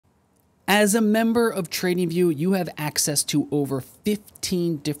As a member of TradingView, you have access to over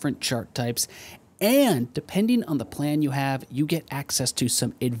 15 different chart types, and depending on the plan you have, you get access to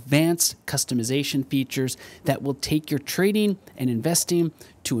some advanced customization features that will take your trading and investing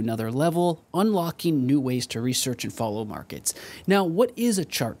to another level, unlocking new ways to research and follow markets. Now, what is a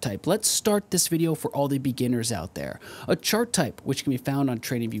chart type? Let's start this video for all the beginners out there. A chart type, which can be found on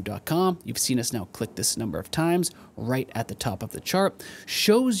TradingView.com, you've seen us now click this number of times right at the top of the chart,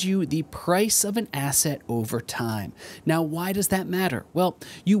 shows you the price of an asset over time. Now, why does that matter? Well,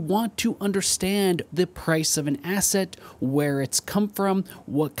 you want to understand the price of an asset, where it's come from,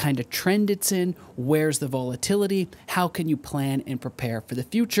 what kind of trend it's in, where's the volatility, how can you plan and prepare for the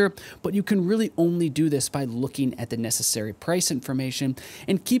future, but you can really only do this by looking at the necessary price information.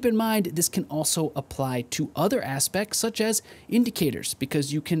 And keep in mind, this can also apply to other aspects such as indicators,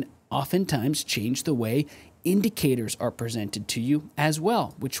 because you can oftentimes change the way indicators are presented to you as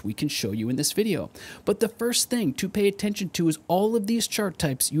well, which we can show you in this video. But the first thing to pay attention to is all of these chart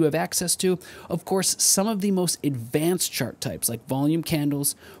types you have access to. Of course, some of the most advanced chart types like volume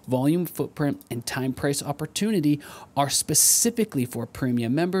candles, volume footprint, and time price opportunity are specifically for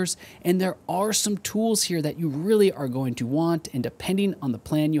premium members. And there are some tools here that you really are going to want, and depending on the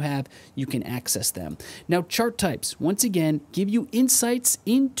plan you have, you can access them. Now, chart types, once again, give you insights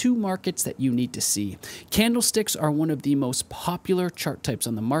into markets that you need to see. Candlesticks are one of the most popular chart types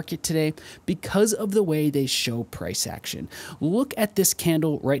on the market today because of the way they show price action. Look at this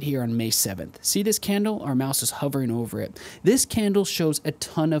candle right here on May 7th. See this candle? Our mouse is hovering over it. This candle shows a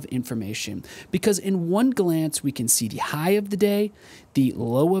ton of information because in one glance we can see the high of the day, the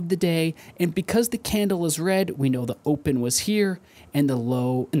low of the day, and because the candle is red, we know the open was here and the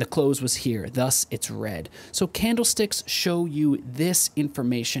low and the close was here, thus it's red. So candlesticks show you this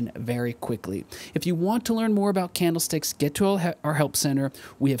information very quickly. If you want to learn more about candlesticks, get to our help center.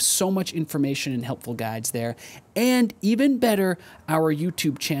 We have so much information and helpful guides there. And even better, our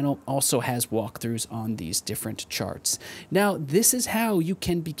YouTube channel also has walkthroughs on these different charts. Now, this is how you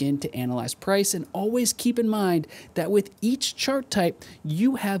can begin to analyze price, and always keep in mind that with each chart type,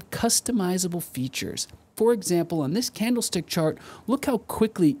 you have customizable features. For example, on this candlestick chart, look how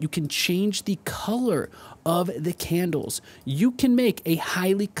quickly you can change the color of the candles. You can make a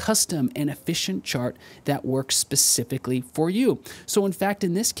highly custom and efficient chart that works specifically for you. So in fact,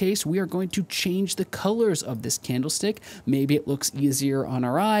 in this case, we are going to change the colors of this candlestick. Maybe it looks easier on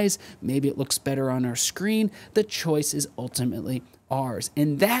our eyes. Maybe it looks better on our screen. The choice is ultimately ours.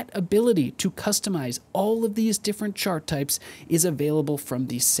 And that ability to customize all of these different chart types is available from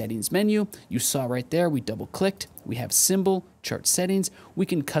the settings menu. You saw right there, we double clicked, we have symbol, chart settings. We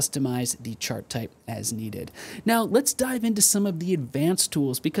can customize the chart type as needed. Now let's dive into some of the advanced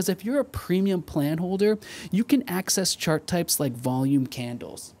tools, because if you're a premium plan holder, you can access chart types like volume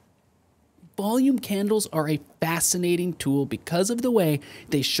candles. Volume candles are a fascinating tool because of the way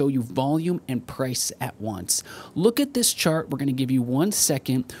they show you volume and price at once. Look at this chart. We're going to give you 1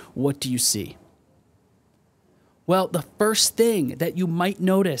 second. What do you see? Well, the first thing that you might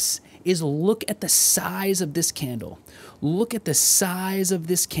notice is look at the size of this candle. Look at the size of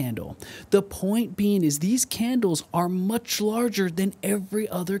this candle. The point being is these candles are much larger than every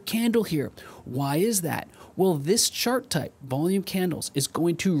other candle here. Why is that? Well, this chart type, volume candles, is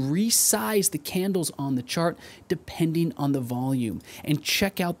going to resize the candles on the chart depending on the volume. And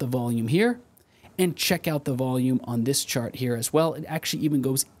check out the volume here. And check out the volume on this chart here as well. It actually even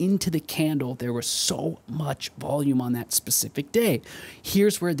goes into the candle. There was so much volume on that specific day.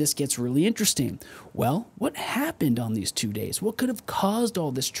 Here's where this gets really interesting. Well, what happened on these 2 days? What could have caused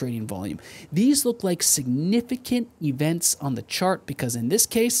all this trading volume? These look like significant events on the chart because in this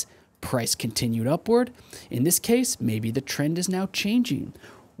case, price continued upward. In this case, maybe the trend is now changing.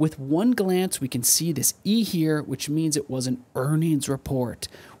 With one glance, we can see this E here, which means it was an earnings report.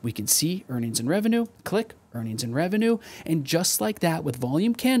 We can see earnings and revenue, click earnings and revenue, and just like that with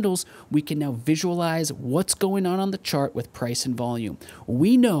volume candles, we can now visualize what's going on the chart with price and volume.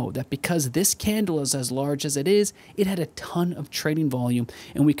 We know that because this candle is as large as it is, it had a ton of trading volume,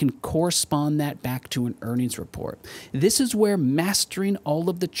 and we can correspond that back to an earnings report. This is where mastering all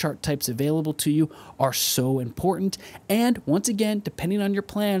of the chart types available to you are so important, and once again, depending on your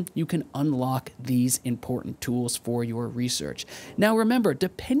plan, you can unlock these important tools for your research. Now remember,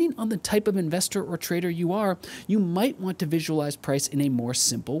 depending on the type of investor or trader you are, you might want to visualize price in a more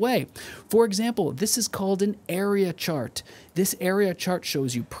simple way. For example, this is called an area chart. This area chart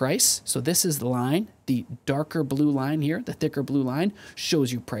shows you price. So this is the line, the darker blue line here, the thicker blue line,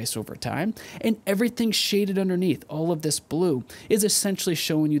 shows you price over time. And everything shaded underneath, all of this blue, is essentially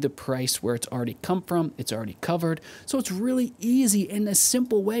showing you the price where it's already come from, it's already covered. So it's really easy and a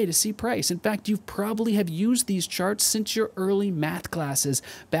simple way to see price. In fact, you probably have used these charts since your early math classes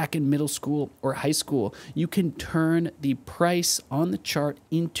back in middle school or high school. You can turn the price on the chart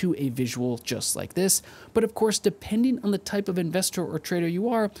into a visual just like this. But of course, depending on the type of investor or trader you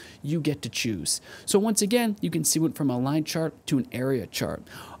are, you get to choose. So once again, you can see it from a line chart to an area chart.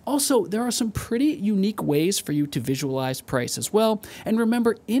 Also, there are some pretty unique ways for you to visualize price as well. And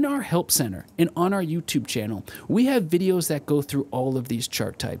remember, in our Help Center and on our YouTube channel, we have videos that go through all of these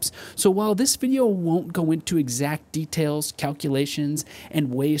chart types. So while this video won't go into exact details, calculations,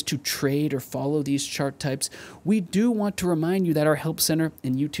 and ways to trade or follow these chart types, we do want to remind you that our Help Center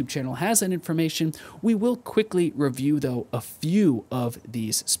and YouTube channel has that information. We will quickly review, though, a few of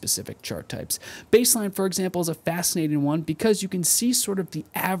these specific chart types. Baseline, for example, is a fascinating one because you can see sort of the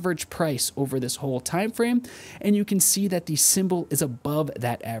average price over this whole time frame, and you can see that the symbol is above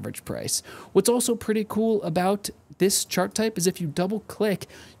that average price. What's also pretty cool about this chart type is if you double click,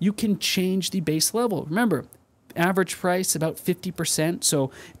 you can change the base level. Remember, average price about 50%,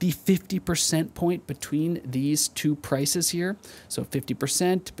 so the 50% point between these two prices here, so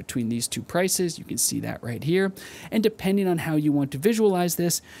 50% between these two prices, you can see that right here. And depending on how you want to visualize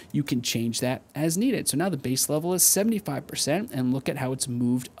this, you can change that as needed. So now the base level is 75%, and look at how it's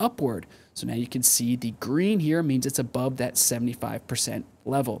moved upward. So now you can see the green here means it's above that 75%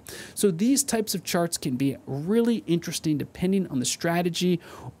 level. So these types of charts can be really interesting depending on the strategy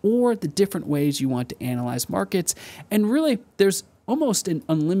or the different ways you want to analyze markets. And really, there's almost an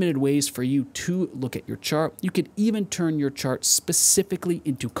unlimited ways for you to look at your chart. You could even turn your chart specifically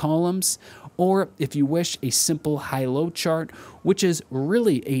into columns, or if you wish, a simple high-low chart, which is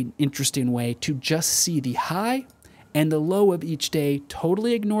really an interesting way to just see the high and the low of each day.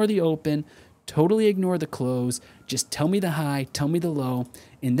 Totally ignore the open, totally ignore the close. Just tell me the high, tell me the low.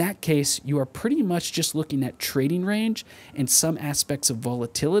 In that case, you are pretty much just looking at trading range and some aspects of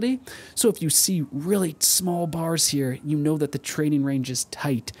volatility. So if you see really small bars here, you know that the trading range is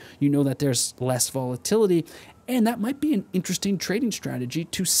tight. You know that there's less volatility. And that might be an interesting trading strategy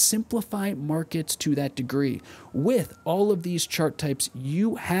to simplify markets to that degree. With all of these chart types,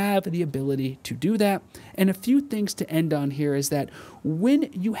 you have the ability to do that. And a few things to end on here is that when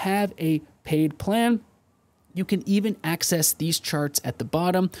you have a paid plan, you can even access these charts at the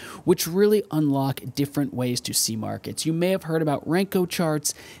bottom, which really unlock different ways to see markets. You may have heard about Renko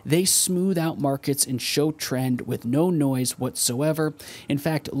charts. They smooth out markets and show trend with no noise whatsoever. In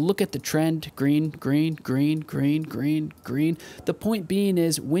fact, look at the trend, green, green, green, green, green, green. The point being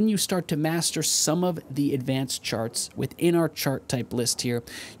is when you start to master some of the advanced charts within our chart type list here,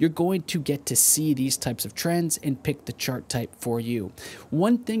 you're going to get to see these types of trends and pick the chart type for you.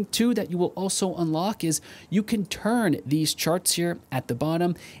 One thing too that you will also unlock is you can turn these charts here at the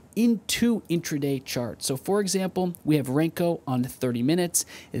bottom into intraday charts. So for example, we have Renko on 30 minutes.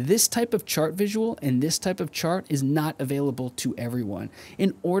 This type of chart visual and this type of chart is not available to everyone.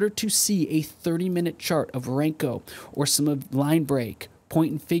 In order to see a 30-minute chart of Renko or some of line break,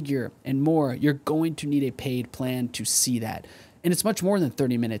 point and figure, and more, you're going to need a paid plan to see that. And it's much more than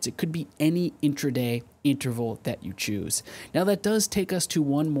 30 minutes. It could be any intraday interval that you choose. Now that does take us to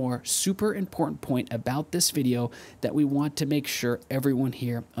one more super important point about this video that we want to make sure everyone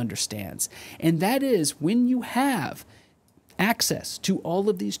here understands. And that is when you have access to all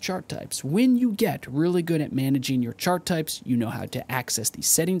of these chart types, when you get really good at managing your chart types, you know how to access the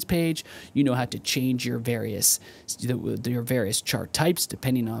settings page, you know how to change your various chart types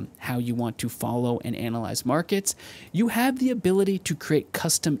depending on how you want to follow and analyze markets, you have the ability to create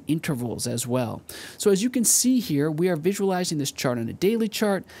custom intervals as well. So as you can see here, we are visualizing this chart on a daily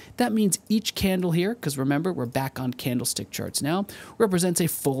chart. That means each candle here, because remember, we're back on candlestick charts now, represents a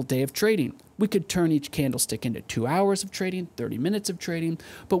full day of trading. We could turn each candlestick into 2 hours of trading, 30 minutes of trading,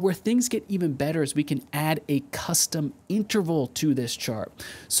 but where things get even better is we can add a custom interval to this chart.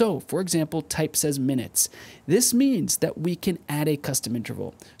 So for example, type says minutes. This means that we can add a custom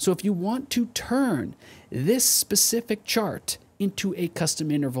interval. So if you want to turn this specific chart into a custom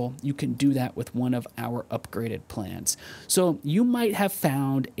interval, you can do that with one of our upgraded plans. So you might have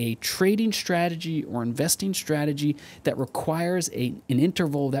found a trading strategy or investing strategy that requires an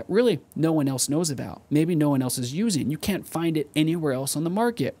interval that really no one else knows about. Maybe no one else is using. You can't find it anywhere else on the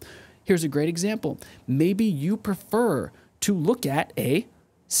market. Here's a great example. Maybe you prefer to look at a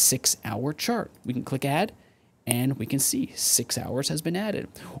 6-hour chart. We can click add, and we can see 6 hours has been added.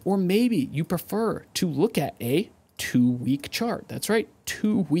 Or maybe you prefer to look at a 2-week chart. That's right,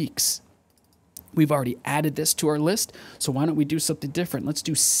 2 weeks. We've already added this to our list, so why don't we do something different? Let's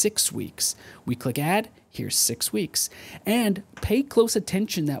do 6 weeks. We click add, here's 6 weeks. And pay close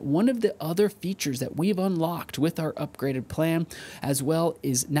attention that one of the other features that we've unlocked with our upgraded plan as well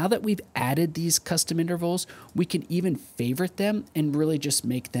is now that we've added these custom intervals, we can even favorite them and really just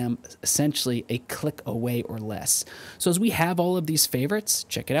make them essentially a click away or less. So as we have all of these favorites,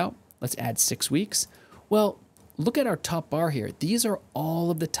 check it out. Let's add 6 weeks. Well, look at our top bar here. These are all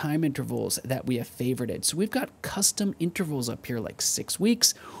of the time intervals that we have favorited. So we've got custom intervals up here like 6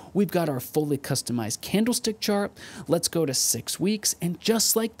 weeks. We've got our fully customized candlestick chart. Let's go to 6 weeks. And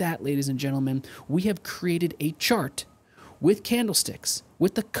just like that, ladies and gentlemen, we have created a chart with candlesticks,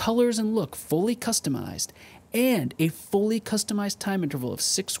 with the colors and look fully customized, and a fully customized time interval of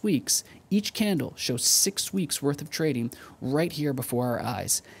 6 weeks. Each candle shows 6 weeks worth of trading right here before our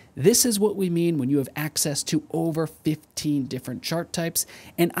eyes. This is what we mean when you have access to over 15 different chart types,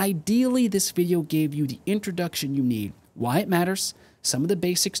 and ideally this video gave you the introduction you need, why it matters, some of the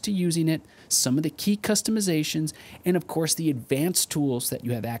basics to using it, some of the key customizations, and of course the advanced tools that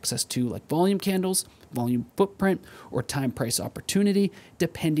you have access to like volume candles, volume footprint, or time price opportunity,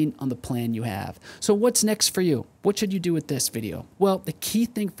 depending on the plan you have. So what's next for you? What should you do with this video? Well, the key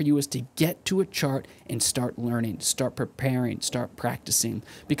thing for you is to get to a chart and start learning, start preparing, start practicing,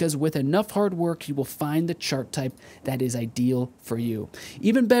 because with enough hard work, you will find the chart type that is ideal for you.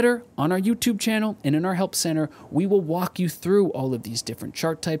 Even better, on our YouTube channel and in our help center, we will walk you through all of these different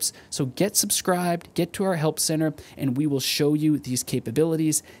chart types. So get subscribed, get to our help center, and we will show you these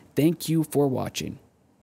capabilities. Thank you for watching.